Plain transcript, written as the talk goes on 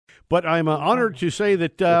But I'm honored to say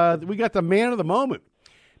that we got the man of the moment,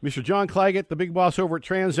 Mr. John Claggett, the big boss over at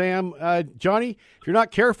Trans Am. Johnny, if you're not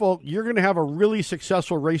careful, you're going to have a really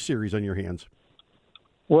successful race series on your hands.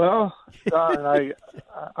 Well, Don,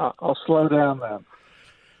 I'll slow down then.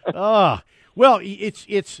 Well, it's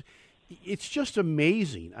just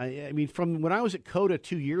amazing. I mean, from when I was at COTA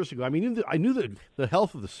 2 years ago, I knew the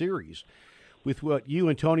health of the series with what you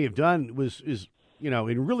and Tony have done is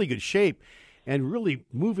in really good shape and really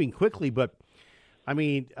moving quickly. But I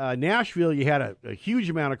mean, Nashville, you had a huge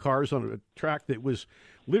amount of cars on a track that was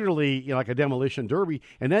literally like a demolition derby,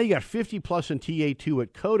 and now you got 50 plus in TA2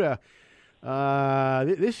 at COTA.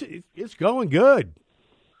 It's going good.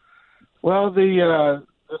 Well, the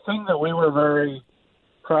thing that we were very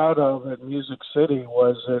proud of at Music City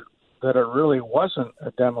was that it really wasn't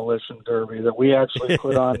a demolition derby, that we actually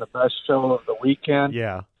put on the best show of the weekend.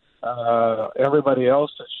 Yeah. Everybody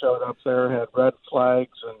else that showed up there had red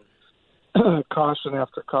flags and caution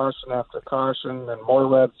after caution after caution and more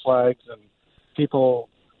red flags and people,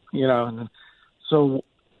 and so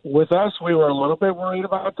with us, we were a little bit worried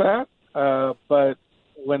about that. But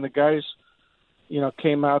when the guys,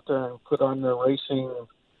 came out there and put on their racing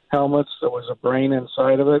helmets, there was a brain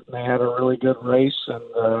inside of it, and they had a really good race. And,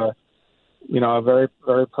 I'm very,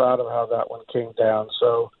 very proud of how that one came down.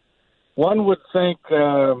 So one would think,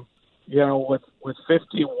 with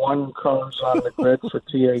 51 cars on the grid for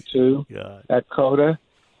TA2 at COTA,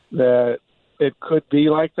 that it could be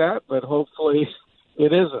like that, but hopefully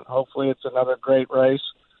it isn't. Hopefully it's another great race.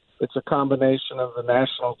 It's a combination of the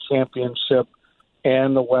national championship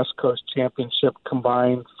and the West Coast Championship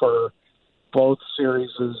combined for both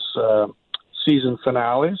series' season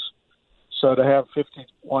finales. So to have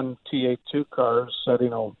 51 TA2 cars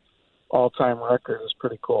setting an all-time record is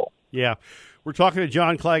pretty cool. Yeah. We're talking to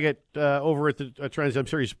John Claggett over at the Trans Am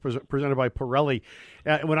Series presented by Pirelli.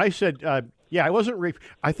 When I said, I wasn't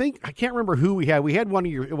I can't remember who we had. We had one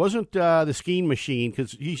of your – it wasn't the skiing machine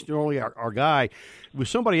because he's normally our guy. It was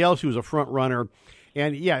somebody else who was a front runner.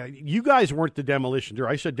 And, you guys weren't the Demolition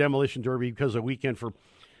Derby. I said Demolition Derby because of the weekend for,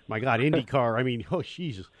 my God, IndyCar. I mean, oh,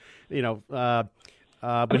 Jesus. But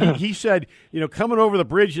he said, coming over the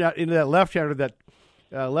bridge into that left-hander,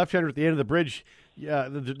 left-hander at the end of the bridge –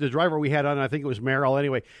 the driver we had on, I think it was Merrill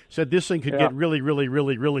anyway, said this thing could get really, really,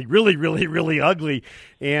 really, really, really, really, really ugly.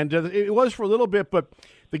 And it was for a little bit, but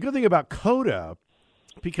the good thing about COTA,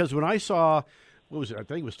 because when I saw, what was it, I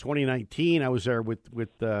think it was 2019, I was there with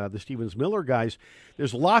the Stevens Miller guys,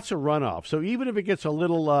 there's lots of runoff. So even if it gets a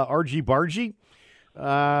little argy-bargy,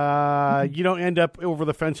 you don't end up over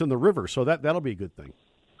the fence in the river. So that'll be a good thing.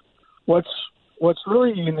 What's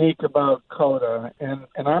really unique about COTA, and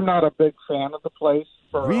I'm not a big fan of the place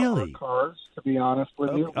for our cars, to be honest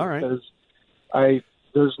with you, all right. because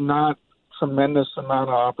there's not tremendous amount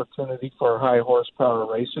of opportunity for high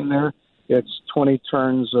horsepower racing there. It's 20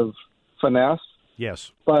 turns of finesse.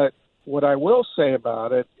 Yes. But what I will say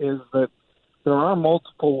about it is that there are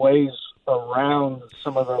multiple ways around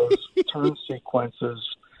some of those turn sequences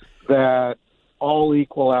that all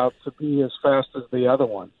equal out to be as fast as the other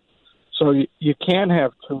one. So you can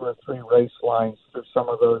have 2 or 3 race lines through some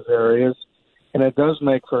of those areas, and it does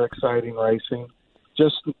make for exciting racing.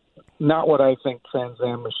 Just not what I think Trans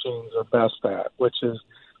Am machines are best at, which is,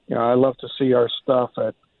 I love to see our stuff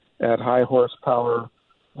at high horsepower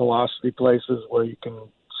velocity places where you can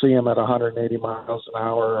see them at 180 miles an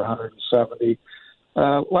hour or 170.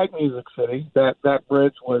 Like Music City, that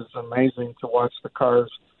bridge was amazing to watch the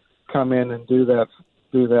cars come in and do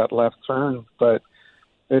that left turn, but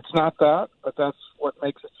it's not that, but that's what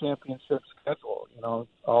makes a championship schedule.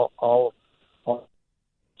 All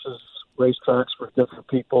racetracks for different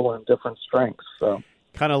people and different strengths. So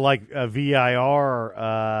kind of like a VIR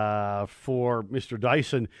for Mr.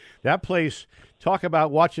 Dyson. That place, talk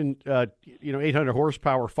about watching 800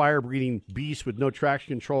 horsepower fire breathing beast with no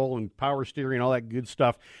traction control and power steering, all that good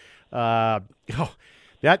stuff. That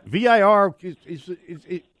VIR is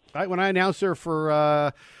when I announced there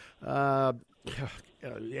for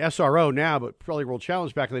SRO now, but probably World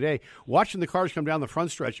Challenge back in the day, watching the cars come down the front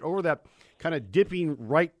stretch over that kind of dipping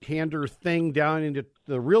right-hander thing down into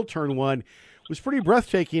the real turn one was pretty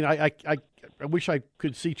breathtaking. I wish I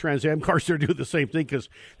could see Trans Am cars there do the same thing because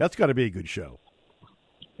that's got to be a good show.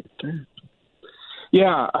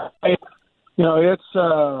 Yeah, it's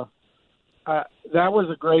that was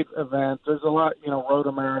a great event. There's a lot, Road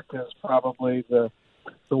America is probably the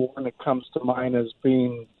one that comes to mind as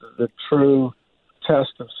being the true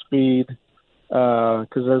test of speed, because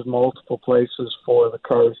there's multiple places for the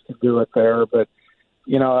cars to do it there. But,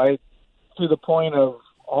 to the point of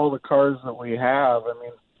all the cars that we have,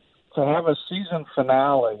 to have a season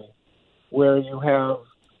finale where you have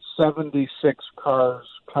 76 cars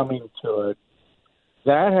coming to it,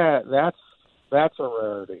 that's a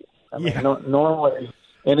rarity. I mean, normally,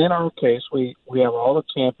 and in our case, we have all the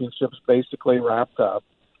championships basically wrapped up,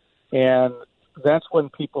 and that's when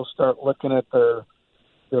people start looking at their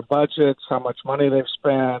budgets, how much money they've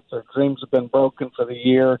spent, their dreams have been broken for the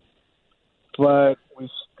year, but we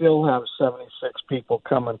still have 76 people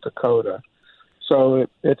coming to COTA. So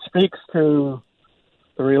it speaks to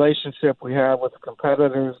the relationship we have with the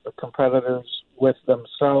competitors with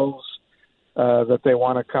themselves, that they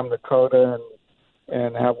want to come to COTA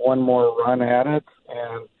and have one more run at it.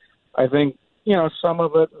 And I think, some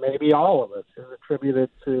of it, maybe all of it, is attributed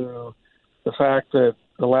to the fact that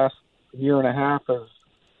the last year and a half has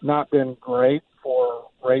not been great for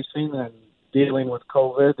racing and dealing with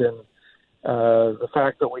COVID, and the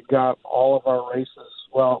fact that we got all of our races,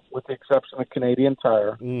 well, with the exception of Canadian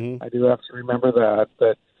Tire, I do have to remember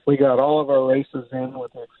that we got all of our races in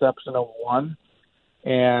with the exception of one,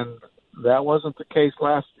 and that wasn't the case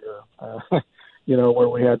last year, where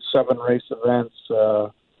we had 7 race events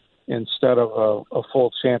instead of a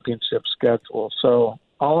full championship schedule. So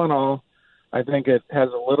all in all, I think it has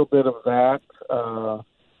a little bit of that,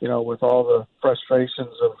 with all the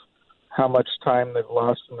frustrations of how much time they've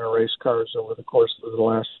lost in their race cars over the course of the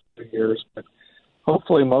last 2 years. But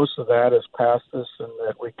hopefully most of that is past us, and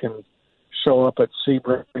that we can show up at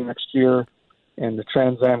Sebring next year in the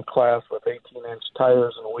Trans Am class with 18-inch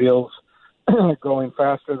tires and wheels going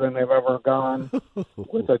faster than they've ever gone,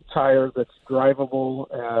 with a tire that's drivable,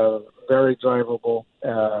 very drivable.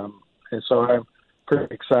 And so I'm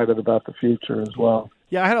pretty excited about the future as well.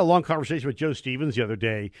 Yeah, I had a long conversation with Joe Stevens the other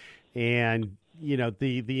day, and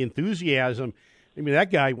the enthusiasm. I mean,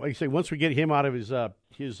 that guy. Like I say, once we get him out of his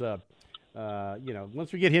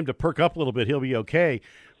once we get him to perk up a little bit, he'll be okay.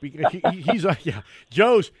 Because he's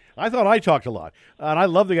Joe's. I thought I talked a lot, and I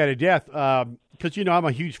love the guy to death because I'm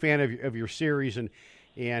a huge fan of your series and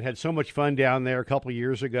had so much fun down there a couple of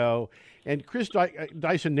years ago. And Chris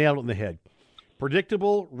Dyson nailed it in the head.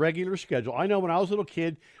 Predictable, regular schedule. I know when I was a little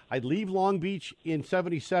kid, I'd leave Long Beach in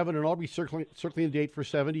 77, and I'll be circling the date for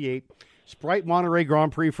 78. Sprite Monterey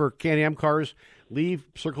Grand Prix for Can-Am cars. Leave,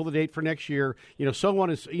 circle the date for next year. So on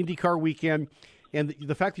is IndyCar weekend. And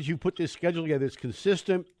the fact that you put this schedule together is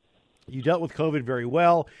consistent. You dealt with COVID very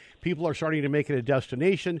well. People are starting to make it a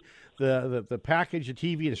destination. The package, the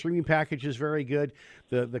TV and the streaming package is very good.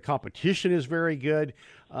 The competition is very good.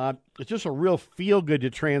 It's just a real feel-good to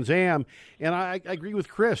Trans Am. And I agree with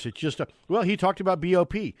Chris. It's just he talked about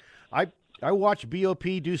BOP. I watched BOP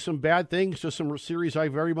do some bad things to some series I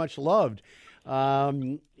very much loved.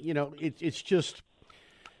 It's just,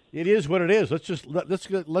 it is what it is. Let's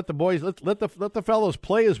let the boys, let the fellows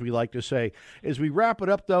play, as we like to say. As we wrap it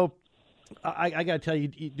up, though, I got to tell you,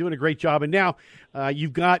 you're doing a great job. And now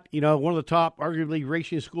you've got, one of the top, arguably,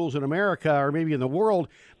 racing schools in America, or maybe in the world,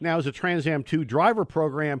 now is a Trans Am 2 driver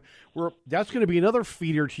program, where that's going to be another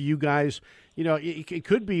feeder to you guys. It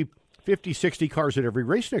could be 50, 60 cars at every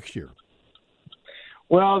race next year.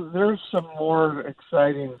 Well, there's some more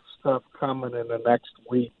exciting stuff coming in the next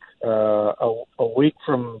week. A week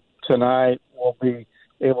from tonight, we'll be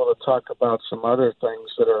able to talk about some other things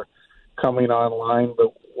that are coming online.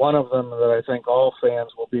 But one of them that I think all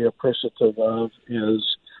fans will be appreciative of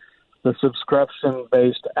is the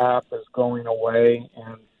subscription-based app is going away,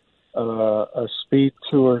 and a Speed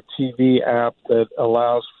Tour TV app that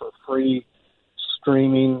allows for free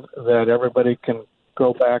streaming that everybody can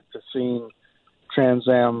go back to seeing Trans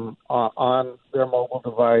Am on their mobile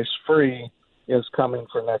device free is coming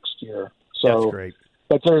for next year. So that's great.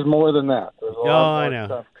 But there's more than that. There's a lot more I know.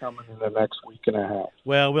 stuff coming in the next week and a half.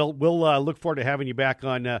 Well, we'll look forward to having you back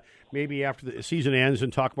on maybe after the season ends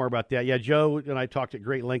and talk more about that. Yeah, Joe and I talked at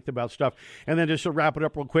great length about stuff. And then just to wrap it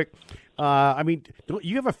up real quick, don't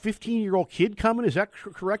you have a 15-year-old kid coming? Is that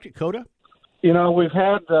correct at COTA? We've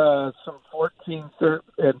had some 14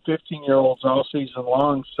 and 15-year-olds all season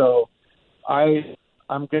long, so I'm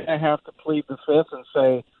going to have to plead the fifth and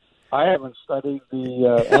say I haven't studied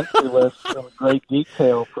the entry list in great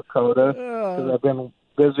detail for COTA because I've been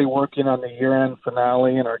busy working on the year-end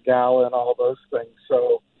finale and our gala and all those things.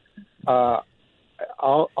 So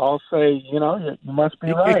I'll say, you must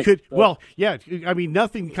be right. It could, well, yeah. I mean,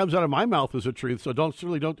 nothing comes out of my mouth is the truth. So don't.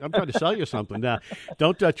 I'm trying to sell you something.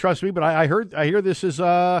 Don't trust me. But I hear this is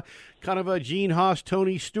kind of a Gene Haas,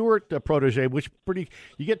 Tony Stewart protege. Which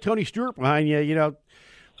you get Tony Stewart behind you.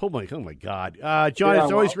 Oh my God, John!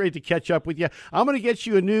 It's always great to catch up with you. I'm going to get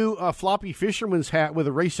you a new floppy fisherman's hat with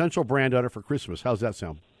a Race Central brand on it for Christmas. How's that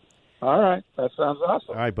sound? All right. That sounds awesome.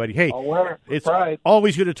 All right, buddy. Hey, I'll wear it with it's pride.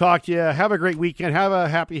 always good to talk to you. Have a great weekend. Have a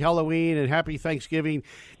happy Halloween and happy Thanksgiving.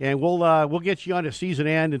 And we'll get you on to season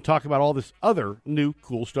end and talk about all this other new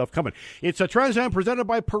cool stuff coming. It's a Trans Am presented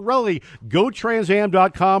by Pirelli. Go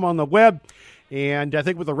transam.com on the web. And I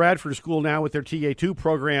think with the Radford School now with their TA2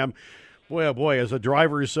 program, boy, oh boy, as a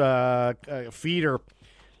driver's feeder,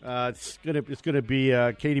 it's gonna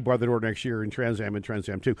be Katie bar the door next year in Trans Am and Trans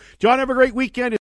Am 2. John, have a great weekend.